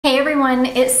everyone,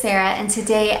 it's Sarah, and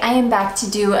today I am back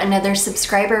to do another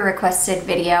subscriber requested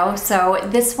video. So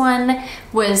this one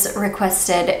was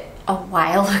requested a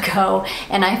while ago,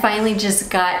 and I finally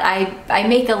just got, I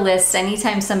make a list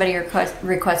anytime somebody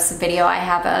requests a video. I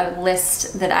have a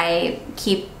list that I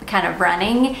keep kind of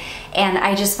running, and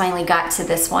I just finally got to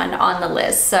this one on the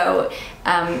list. So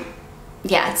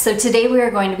yeah, so today we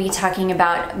are going to be talking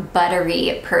about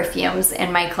buttery perfumes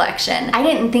in my collection. I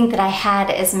didn't think that I had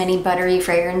as many buttery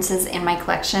fragrances in my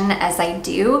collection as I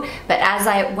do, but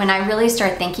when I really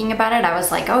started thinking about it, I was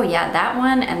like, oh yeah, that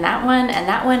one and that one and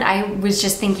that one. I was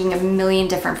just thinking of a million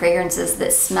different fragrances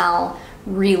that smell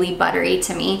really buttery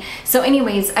to me. So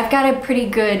anyways, I've got a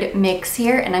pretty good mix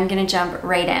here, and I'm gonna jump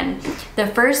right in. The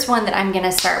first one that I'm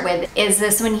gonna start with is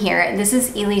this one here. This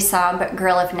is Elisab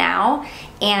Girl of Now,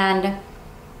 and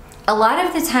a lot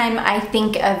of the time I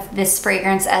think of this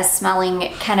fragrance as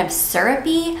smelling kind of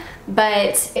syrupy,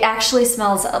 but it actually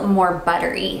smells more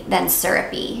buttery than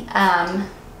syrupy.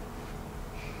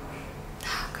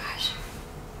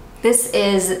 This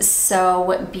is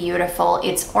so beautiful.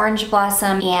 It's orange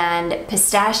blossom and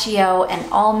pistachio and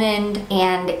almond,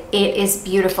 and it is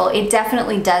beautiful. It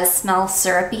definitely does smell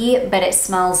syrupy, but it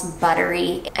smells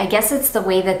buttery. I guess it's the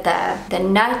way that the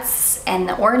nuts and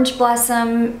the orange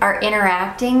blossom are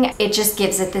interacting. It just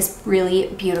gives it this really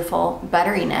beautiful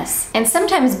butteriness. And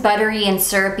sometimes buttery and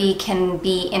syrupy can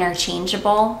be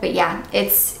interchangeable, but yeah,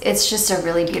 it's just a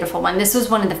really beautiful one. This was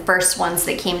one of the first ones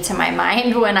that came to my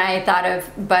mind when I thought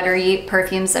of buttery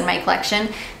perfumes in my collection,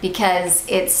 because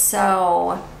it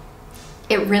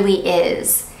really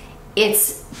is.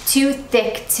 It's too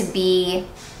thick to be,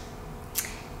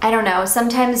 I don't know,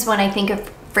 sometimes when I think of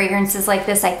fragrances like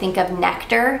this, I think of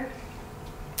nectar,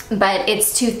 but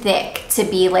it's too thick to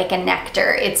be like a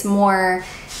nectar. It's more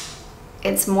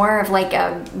of like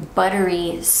a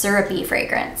buttery, syrupy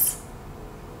fragrance.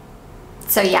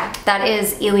 So yeah, that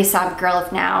is Elisab Girl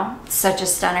of Now. Such a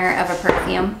stunner of a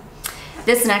perfume.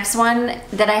 This next one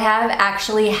that I have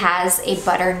actually has a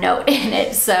butter note in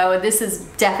it. So this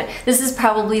is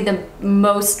probably the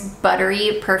most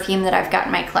buttery perfume that I've got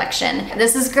in my collection.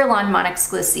 This is Guerlain Mon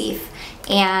Exclusif,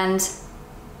 and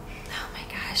oh my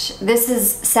gosh,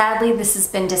 sadly this has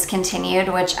been discontinued,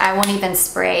 which I won't even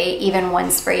spray even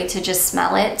one spray to just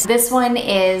smell it. This one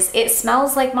it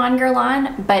smells like Mon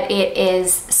Guerlain, but it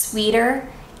is sweeter,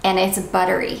 and it's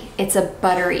buttery. It's a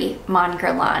buttery Mon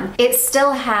Guerlain. It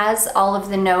still has all of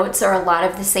the notes, or a lot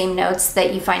of the same notes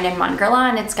that you find in Mon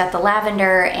Guerlain. It's got the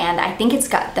lavender, and I think it's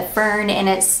got the fern in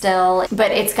it still, but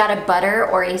it's got a butter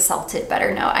or a salted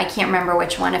butter note. I can't remember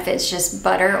which one, if it's just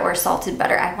butter or salted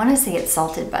butter. I wanna say it's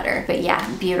salted butter, but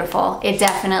yeah, beautiful. It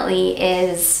definitely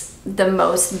is the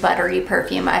most buttery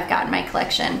perfume I've got in my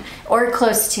collection, or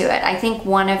close to it. I think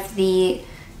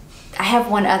I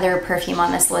have one other perfume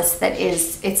on this list that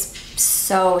it's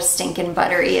so stinking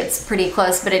buttery. It's pretty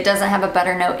close, but it doesn't have a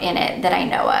butter note in it that I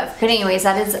know of. But anyways,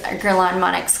 that is Guerlain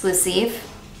Mon Exclusif.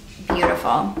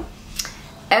 Beautiful.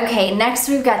 Okay, next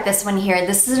we've got this one here.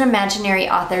 This is an Imaginary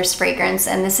Authors fragrance,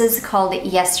 and this is called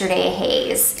Yesterday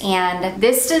Haze. And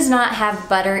this does not have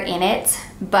butter in it,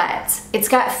 but it's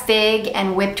got fig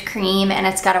and whipped cream, and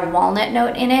it's got a walnut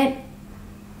note in it.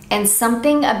 And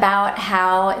something about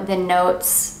how the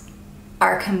notes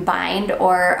are combined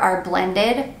or are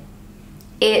blended,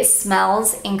 it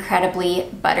smells incredibly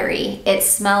buttery. It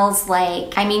smells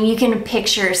like, I mean, you can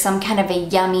picture some kind of a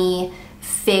yummy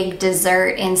fig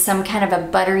dessert in some kind of a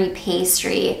buttery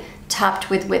pastry topped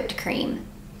with whipped cream.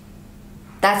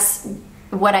 That's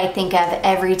what I think of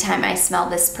every time I smell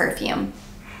this perfume.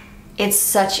 It's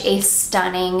such a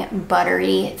stunning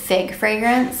buttery fig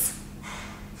fragrance.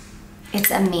 It's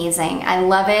amazing. I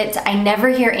love it. I never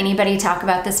hear anybody talk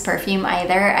about this perfume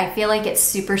either. I feel like it's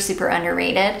super, super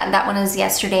underrated. That one is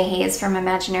Yesterday Haze from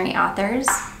Imaginary Authors.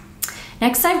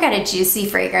 Next, I've got a juicy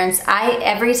fragrance.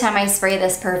 Every time I spray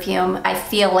this perfume, I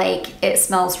feel like it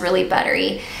smells really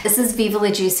buttery. This is Viva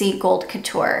La Juicy Gold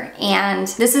Couture, and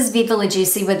this is Viva La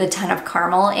Juicy with a ton of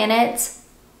caramel in it,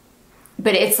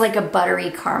 but it's like a buttery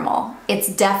caramel.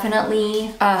 It's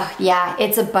definitely, yeah,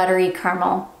 it's a buttery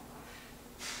caramel.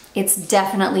 It's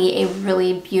definitely a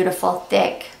really beautiful,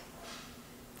 thick,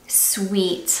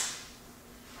 sweet,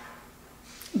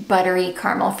 buttery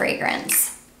caramel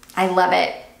fragrance. I love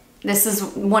it. This is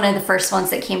one of the first ones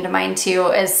that came to mind too,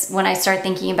 is when I started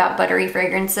thinking about buttery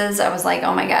fragrances. I was like,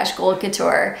 oh my gosh, Gold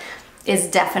Couture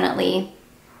is definitely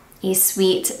a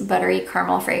sweet, buttery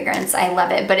caramel fragrance. I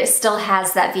love it, but it still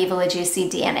has that Viva La Juicy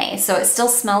DNA. So it still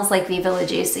smells like Viva La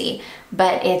Juicy,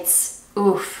 but it's,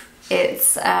 oof,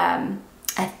 it's,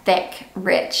 a thick,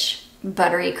 rich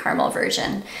buttery caramel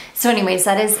version. So anyways,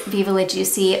 that is Viva La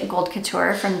Juicy Gold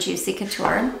Couture from Juicy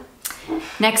Couture.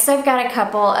 Next, I've got a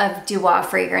couple of Duo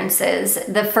fragrances.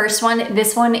 The first one,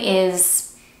 this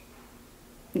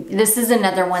is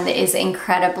another one that is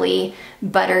incredibly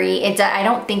buttery. I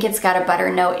don't think it's got a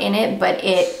butter note in it, but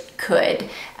it could.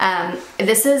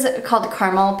 This is called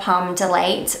Caramel Pomme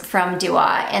Delight from Duo,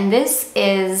 and this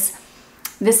is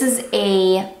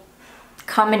a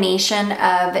combination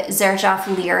of Xerjoff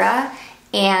Lyra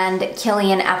and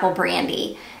Killian Apple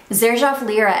Brandy. Xerjoff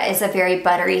Lyra is a very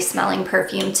buttery smelling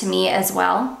perfume to me as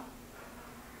well.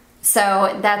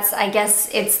 So that's, I guess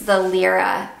it's the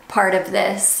Lyra part of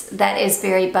this that is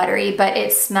very buttery, but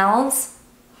it smells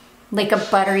like a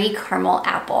buttery caramel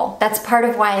apple. That's part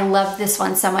of why I love this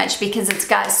one so much, because it's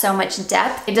got so much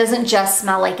depth. It doesn't just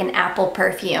smell like an apple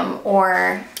perfume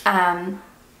or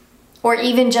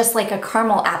even just like a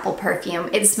caramel apple perfume.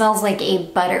 It smells like a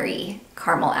buttery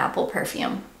caramel apple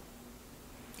perfume.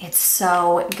 It's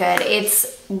so good.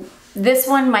 This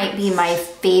one might be my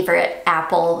favorite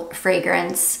apple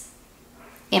fragrance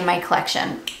in my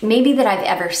collection, maybe that I've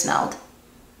ever smelled.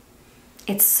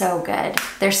 It's so good.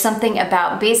 There's something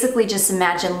about, basically just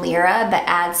imagine Lyra, but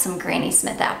add some Granny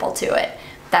Smith apple to it.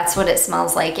 That's what it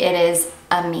smells like. It is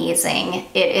amazing.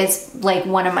 It is like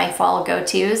one of my fall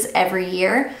go-tos every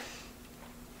year.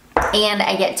 And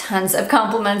I get tons of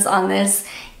compliments on this.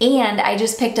 And I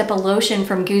just picked up a lotion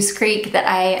from Goose Creek that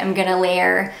I am gonna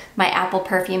layer my apple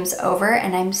perfumes over,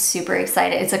 and I'm super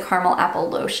excited. It's a caramel apple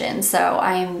lotion, so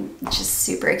I'm just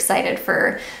super excited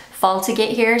for fall to get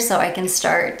here so I can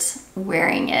start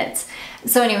wearing it.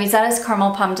 So anyways, that is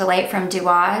Caramel Pomme Delight from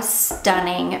Duo.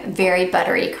 Stunning, very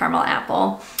buttery caramel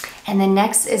apple. And then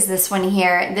next is this one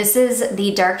here. This is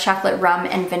the Dark Chocolate Rum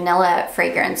and Vanilla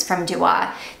fragrance from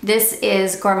Duo. This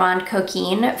is Gourmand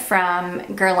Coquine from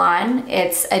Guerlain.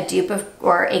 It's a dupe of,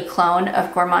 or a clone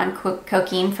of Gourmand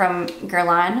Coquine from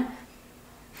Guerlain.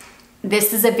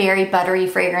 This is a very buttery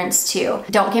fragrance too.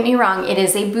 Don't get me wrong, it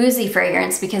is a boozy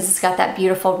fragrance because it's got that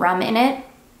beautiful rum in it.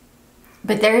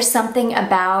 But there's something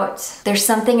about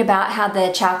how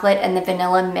the chocolate and the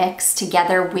vanilla mix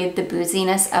together with the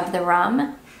booziness of the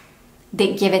rum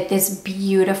that give it this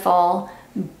beautiful,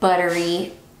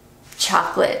 buttery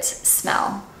chocolate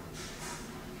smell.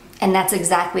 And that's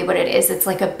exactly what it is. It's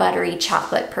like a buttery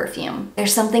chocolate perfume.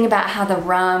 There's something about how the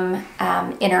rum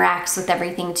interacts with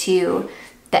everything too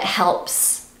that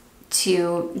helps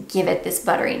to give it this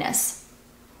butteriness.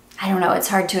 I don't know, it's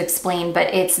hard to explain,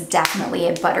 but it's definitely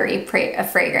a buttery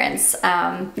fragrance.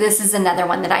 This is another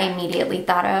one that I immediately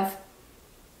thought of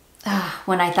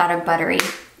when I thought of buttery.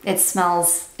 It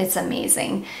smells, it's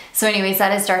amazing. So anyways,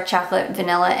 that is Dark Chocolate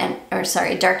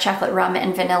Dark Chocolate Rum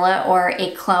and Vanilla, or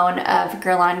a clone of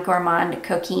Guerlain Gourmand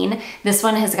Coquine. This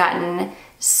one has gotten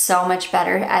so much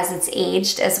better as it's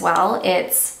aged as well.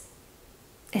 It's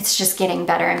just getting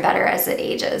better and better as it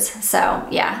ages. So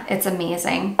yeah, it's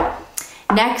amazing.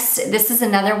 Next, this is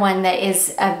another one that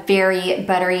is a very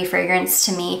buttery fragrance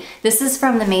to me. This is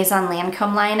from the Maison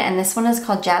Lancôme line, and this one is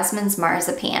called Jasmine's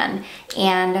Marzipan.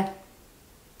 And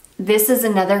this is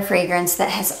another fragrance that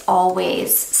has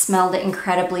always smelled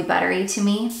incredibly buttery to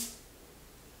me.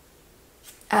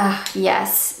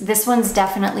 Yes, this one's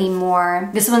definitely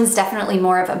more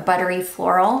of a buttery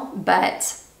floral,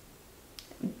 but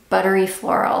buttery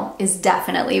floral is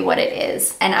definitely what it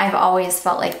is. And I've always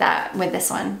felt like that with this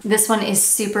one. This one is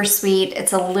super sweet.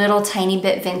 It's a little tiny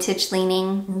bit vintage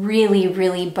leaning, really,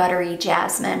 really buttery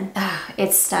jasmine.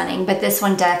 It's stunning, but this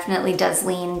one definitely does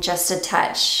lean just a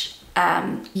touch.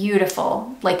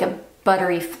 Beautiful, like a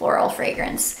buttery floral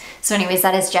fragrance. So anyways,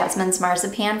 that is Jasmine's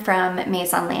Marzipan from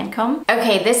Maison Lancôme.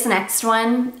 Okay, this next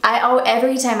one,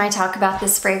 every time I talk about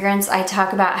this fragrance, I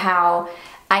talk about how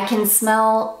I can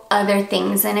smell other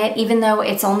things in it, even though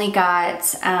it's only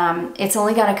got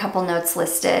a couple notes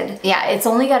listed. Yeah, it's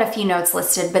only got a few notes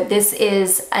listed, but this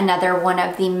is another one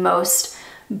of the most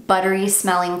buttery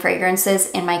smelling fragrances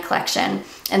in my collection.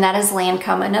 And that is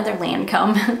Lancôme, another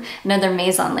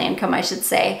Maison Lancôme, I should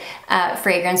say,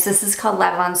 fragrance. This is called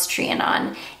Lavand's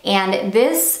Tryon. And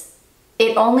this,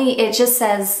 it just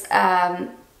says,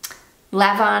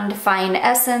 Lavande Fine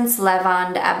Essence,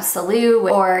 Lavande Absolue,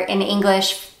 or in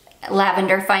English,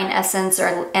 Lavender Fine Essence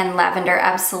and Lavender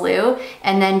Absolue,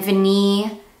 and then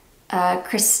Vanille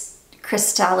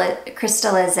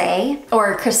Crystallizé,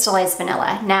 or Crystallized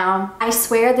Vanilla. Now, I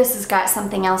swear this has got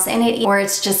something else in it, or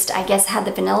it's just, I guess, had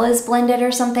the vanillas blended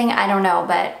or something, I don't know,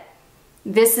 but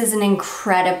this is an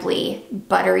incredibly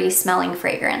buttery smelling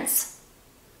fragrance.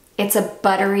 It's a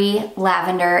buttery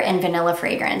lavender and vanilla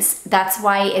fragrance. That's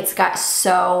why it's got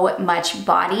so much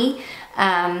body.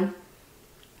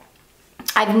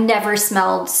 I've never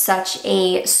smelled such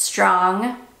a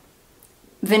strong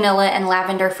vanilla and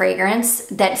lavender fragrance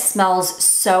that smells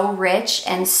so rich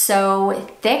and so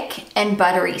thick and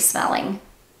buttery smelling.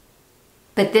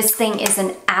 But this thing is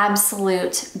an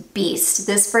absolute beast.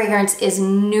 This fragrance is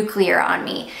nuclear on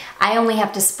me. I only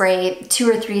have to spray 2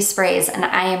 or 3 sprays and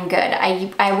I am good.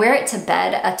 I wear it to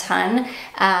bed a ton.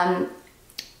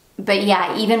 But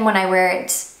yeah, even when I wear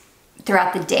it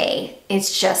throughout the day,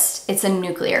 it's a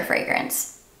nuclear fragrance.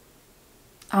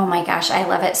 Oh my gosh, I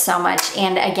love it so much.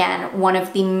 And again, one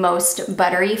of the most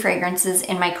buttery fragrances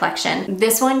in my collection.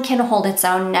 This one can hold its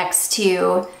own next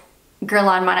to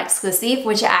Guerlain Mon Exclusif,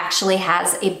 which actually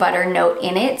has a butter note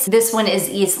in it. This one is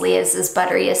easily as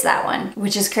buttery as that one,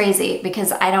 which is crazy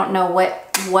because I don't know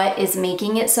what is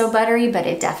making it so buttery, but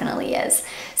it definitely is.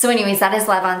 So anyways, that is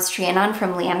Lavon's Tryon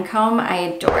from Lancome. I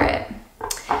adore it.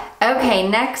 Okay,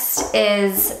 next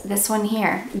is this one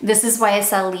here. This is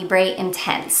YSL Libre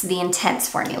Intense, the Intense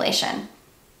formulation.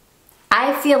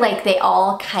 I feel like they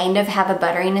all kind of have a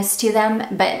butteriness to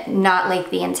them, but not like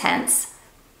the Intense.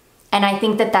 And I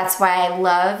think that that's why I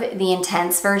love the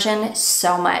Intense version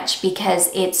so much,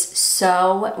 because it's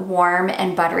so warm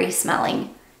and buttery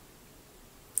smelling.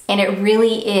 And it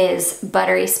really is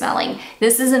buttery smelling.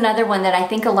 This is another one that I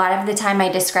think a lot of the time I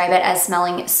describe it as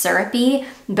smelling syrupy,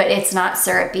 but it's not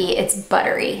syrupy, it's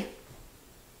buttery.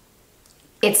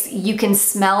 You can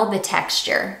smell the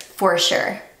texture for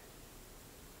sure.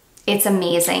 It's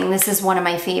amazing. This is one of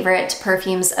my favorite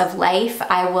perfumes of life.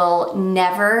 I will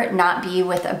never not be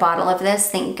with a bottle of this.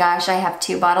 Thank gosh I have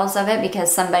 2 bottles of it,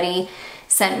 because somebody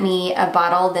sent me a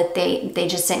bottle that they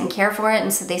just didn't care for it,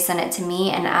 and so they sent it to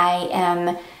me, and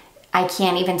I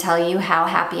can't even tell you how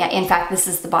happy in fact, this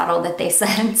is the bottle that they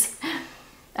sent.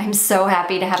 I'm so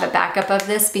happy to have a backup of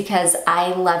this because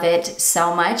I love it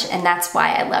so much, and that's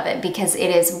why I love it, because it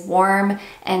is warm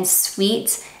and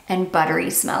sweet and buttery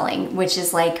smelling, which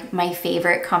is like my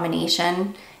favorite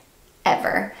combination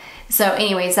ever. So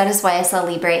anyways, that is YSL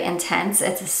Libre Intense.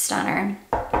 It's a stunner.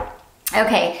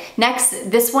 Okay, next,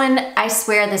 this one, I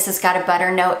swear this has got a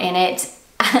butter note in it.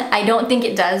 I don't think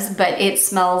it does, but this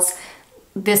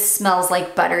smells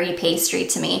like buttery pastry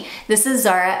to me. This is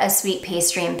Zara, a sweet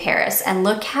pastry in Paris, and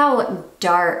look how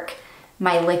dark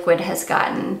my liquid has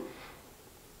gotten.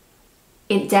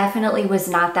 It definitely was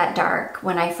not that dark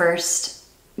when I first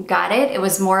got it. It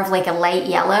was more of like a light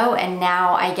yellow, and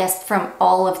now I guess from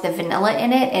all of the vanilla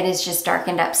in it, it has just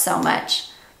darkened up so much.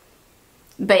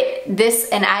 But this,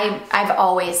 and I've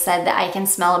always said that I can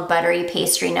smell a buttery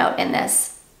pastry note in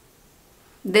this.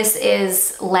 This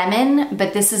is lemon,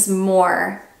 but this is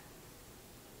more,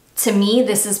 to me,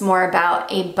 this is more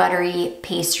about a buttery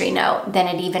pastry note than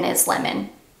it even is lemon.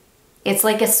 It's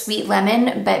like a sweet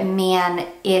lemon, but man,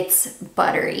 it's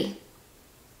buttery.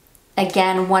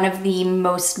 Again, one of the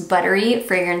most buttery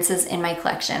fragrances in my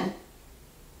collection.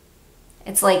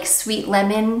 It's like sweet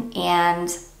lemon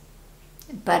and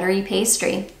buttery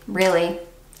pastry, really.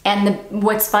 And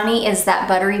what's funny is that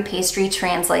buttery pastry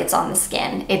translates on the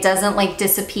skin. It doesn't like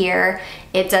disappear.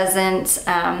 It doesn't,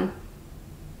 I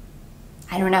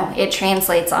don't know, it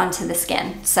translates onto the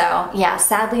skin. So yeah,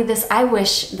 sadly I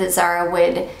wish that Zara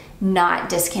would not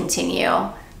discontinue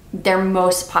their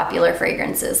most popular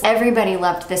fragrances. Everybody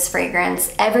loved this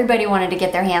fragrance. Everybody wanted to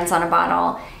get their hands on a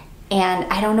bottle, and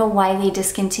I don't know why they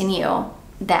discontinue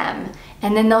them.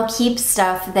 And then they'll keep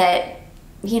stuff that,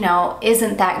 you know,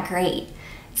 isn't that great.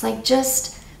 It's like,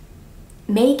 just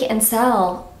make and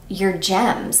sell your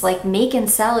gems, like make and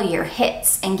sell your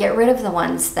hits and get rid of the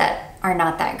ones that are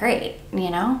not that great, you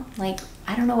know? Like,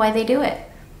 I don't know why they do it.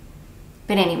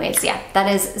 But anyways, yeah,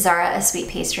 that is Zara, a sweet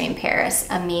pastry in Paris.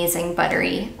 Amazing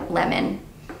buttery lemon.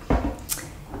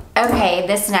 Okay,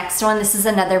 this next one, this is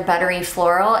another buttery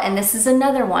floral, and this is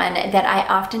another one that I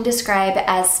often describe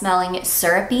as smelling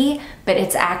syrupy, but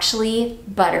it's actually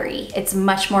buttery. It's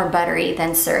much more buttery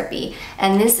than syrupy.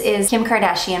 And this is Kim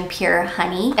Kardashian Pure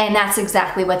Honey, and that's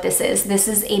exactly what this is. This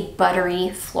is a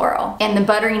buttery floral, and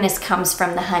the butteriness comes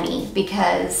from the honey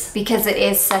because it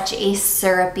is such a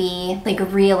syrupy, like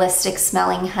realistic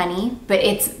smelling honey, but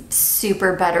it's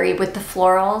super buttery with the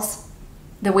florals.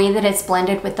 The way that it's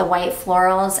blended with the white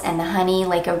florals and the honey,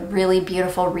 like a really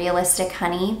beautiful, realistic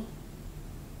honey.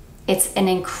 It's an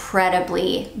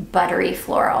incredibly buttery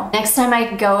floral. Next time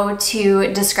I go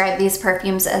to describe these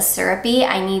perfumes as syrupy,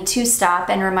 I need to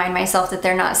stop and remind myself that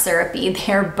they're not syrupy,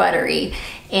 they're buttery.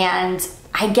 And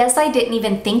I guess I didn't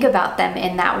even think about them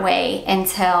in that way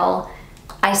until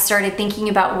I started thinking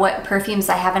about what perfumes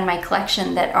I have in my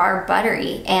collection that are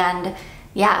buttery. And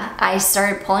yeah, I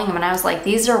started pulling them and I was like,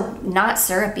 these are not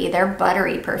syrupy, they're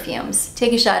buttery perfumes.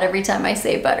 Take a shot every time I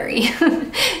say buttery.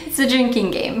 It's a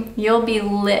drinking game. You'll be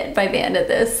lit by the end of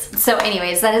this. So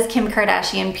anyways, that is Kim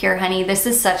Kardashian Pure Honey. This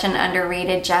is such an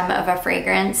underrated gem of a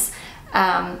fragrance.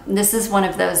 This is one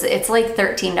of those, it's like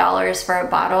 $13 for a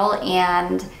bottle,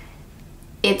 and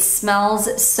it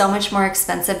smells so much more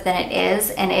expensive than it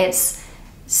is, and it's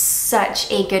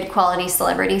such a good quality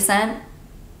celebrity scent.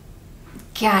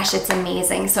 Gosh, it's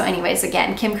amazing. So anyways,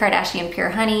 again, Kim Kardashian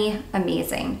Pure Honey,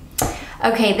 amazing.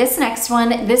 Okay, this next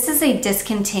one, this is a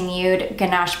discontinued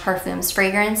Ganache Parfums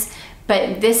fragrance,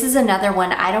 but this is another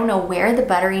one. I don't know where the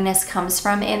butteriness comes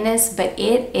from in this, but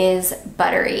it is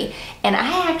buttery. And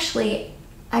I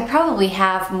probably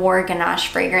have more Ganache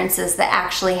fragrances that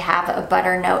actually have a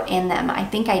butter note in them. I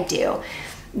think I do.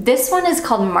 This one is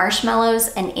called Marshmallows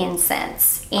and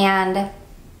Incense, and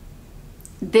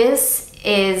this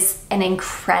is an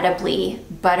incredibly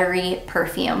buttery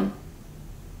perfume.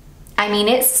 I mean,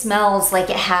 it smells like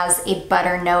it has a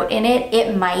butter note in it.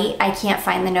 It might, I can't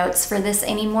find the notes for this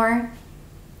anymore.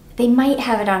 They might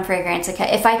have it on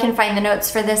Fragrantica. If I can find the notes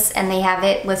for this and they have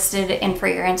it listed in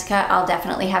Fragrantica, I'll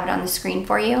definitely have it on the screen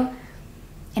for you.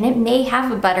 And it may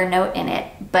have a butter note in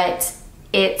it, but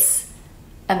it's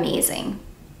amazing.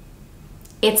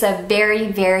 It's a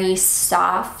very, very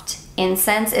soft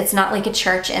incense. It's not like a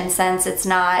church incense. It's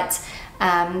not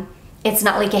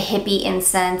like a hippie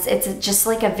incense. It's just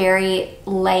like a very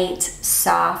light,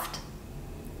 soft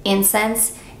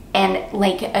incense and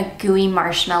like a gooey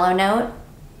marshmallow note.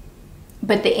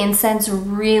 But the incense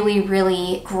really,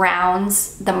 really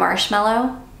grounds the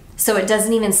marshmallow. So it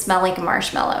doesn't even smell like a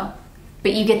marshmallow,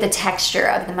 but you get the texture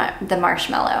of the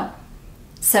marshmallow.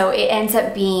 So it ends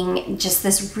up being just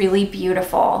this really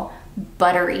beautiful,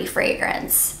 buttery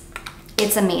fragrance.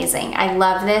 It's amazing. I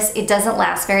love this. It doesn't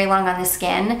last very long on the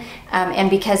skin, and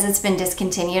because it's been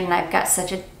discontinued, and I've got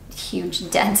such a huge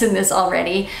dent in this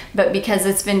already, but because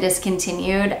it's been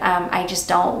discontinued, I just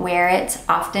don't wear it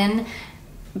often,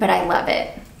 but I love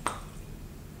it.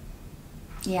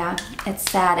 Yeah, it's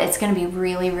sad. It's going to be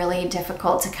really, really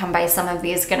difficult to come by some of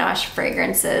these Ganache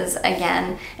fragrances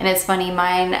again. And it's funny,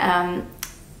 mine,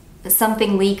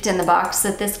 something leaked in the box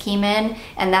that this came in,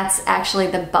 and that's actually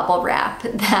the bubble wrap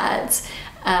that,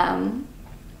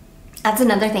 that's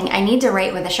another thing. I need to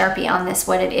write with a Sharpie on this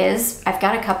what it is. I've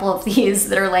got a couple of these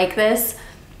that are like this,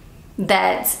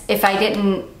 that if I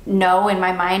didn't know in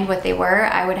my mind what they were,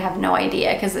 I would have no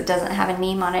idea because it doesn't have a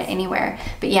name on it anywhere.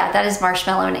 But yeah, that is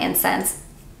Marshmallow and Incense.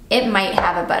 It might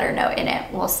have a butter note in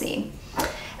it. We'll see.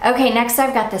 Okay, next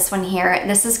I've got this one here.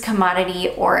 This is Commodity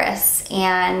Orris,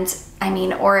 and I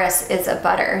mean, Orris is a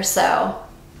butter, so,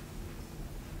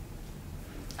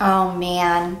 oh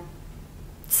man.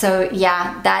 So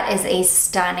yeah, that is a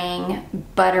stunning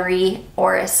buttery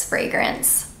Orris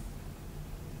fragrance.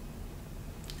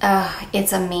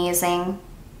 It's amazing.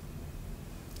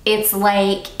 It's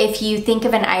like, if you think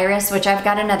of an iris, which I've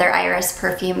got another iris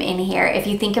perfume in here. If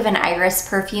you think of an iris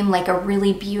perfume, like a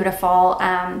really beautiful,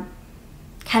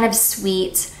 kind of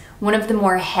sweet, one of the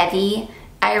more heavy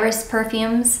iris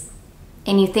perfumes,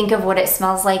 and you think of what it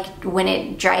smells like when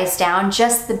it dries down,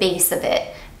 just the base of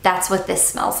it, that's what this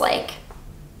smells like.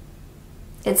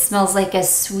 It smells like a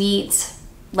sweet,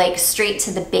 like straight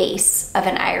to the base of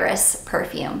an iris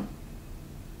perfume.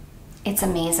 It's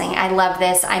amazing. I love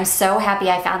this. I'm so happy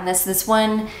I found this. This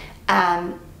one,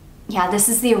 yeah, this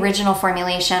is the original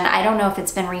formulation. I don't know if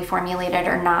it's been reformulated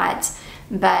or not,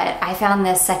 but I found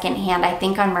this secondhand, I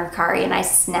think on Mercari, and I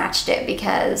snatched it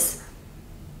because,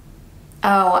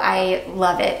 oh, I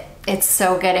love it. It's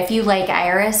so good. If you like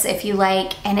iris, if you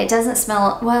like, and it doesn't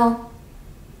smell, well,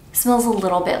 it smells a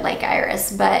little bit like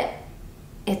iris, but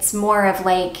it's more of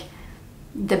like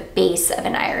the base of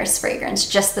an iris fragrance,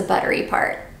 just the buttery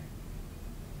part.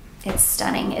 It's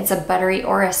stunning. It's a buttery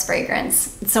Orris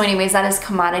fragrance. So anyways, that is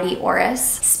Commodity Orris.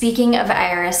 Speaking of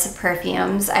iris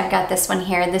perfumes, I've got this one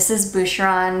here. This is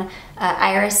Boucheron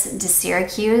Iris de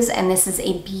Syracuse, and this is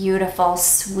a beautiful,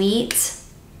 sweet,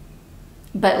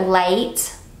 but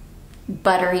light,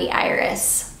 buttery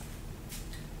iris.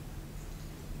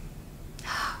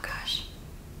 Oh gosh,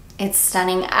 it's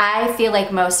stunning. I feel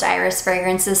like most iris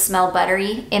fragrances smell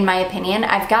buttery, in my opinion.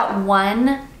 I've got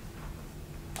one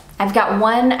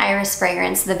iris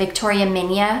fragrance, the Victoria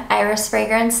Minia iris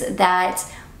fragrance, that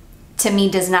to me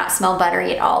does not smell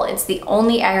buttery at all. It's the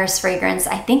only iris fragrance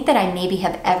I think that I maybe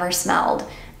have ever smelled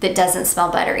that doesn't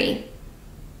smell buttery.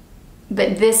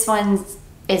 But this one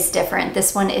is different.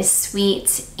 This one is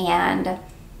sweet, and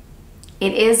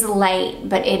it is light,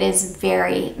 but it is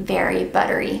very, very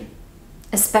buttery,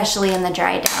 especially in the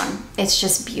dry down. It's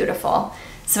just beautiful.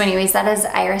 So anyways, that is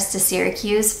Iris de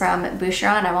Syracuse from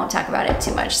Boucheron. I won't talk about it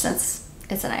too much since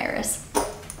it's an iris.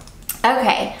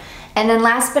 Okay, and then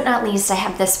last but not least, I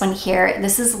have this one here.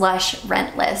 This is Lush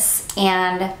Rentless,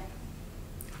 and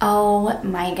oh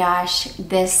my gosh,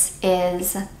 this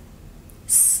is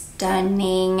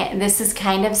stunning. This is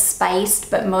kind of spiced,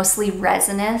 but mostly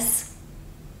resinous,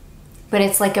 but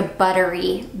it's like a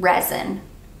buttery resin.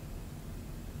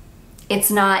 It's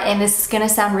not, and this is gonna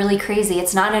sound really crazy,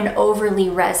 it's not an overly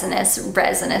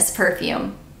resinous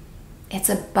perfume. It's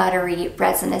a buttery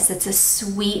resinous. It's a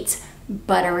sweet,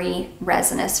 buttery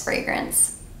resinous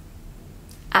fragrance.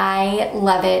 I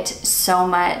love it so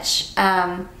much.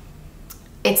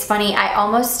 It's funny, I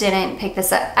almost didn't pick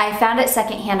this up. I found it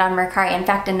secondhand on Mercari. In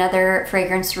fact, another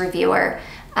fragrance reviewer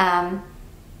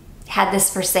had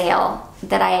this for sale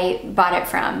that I bought it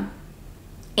from.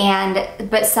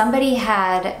 But somebody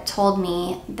had told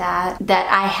me that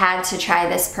I had to try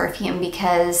this perfume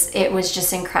because it was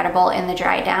just incredible in the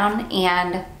dry down,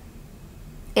 and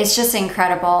it's just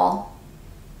incredible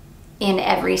in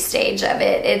every stage of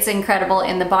it. It's incredible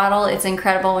in the bottle, it's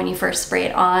incredible when you first spray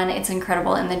it on, it's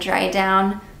incredible in the dry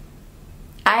down.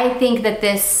 I think that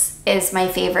this is my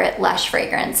favorite Lush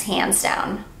fragrance, hands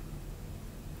down.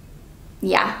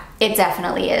 Yeah, it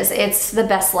definitely is. It's the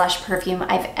best Lush perfume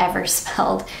I've ever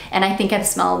smelled. And I think I've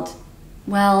smelled,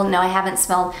 well, no, I haven't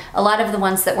smelled a lot of the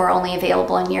ones that were only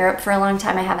available in Europe for a long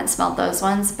time. I haven't smelled those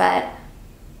ones, but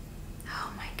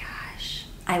oh my gosh,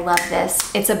 I love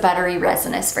this. It's a buttery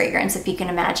resinous fragrance, if you can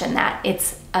imagine that.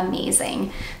 It's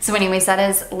amazing. So anyways, that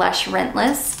is Lush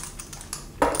Rentless.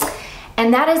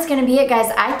 And that is gonna be it,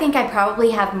 guys. I think I probably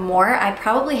have more. I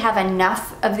probably have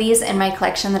enough of these in my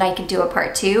collection that I could do a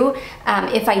part 2.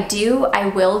 If I do, I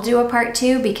will do a part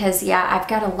 2 because yeah, I've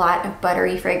got a lot of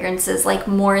buttery fragrances, like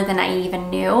more than I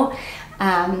even knew.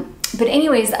 But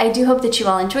anyways, I do hope that you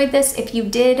all enjoyed this. If you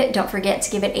did, don't forget to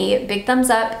give it a big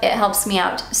thumbs up. It helps me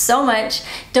out so much.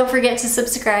 Don't forget to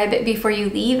subscribe before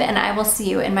you leave, and I will see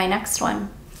you in my next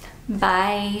one.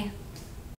 Bye.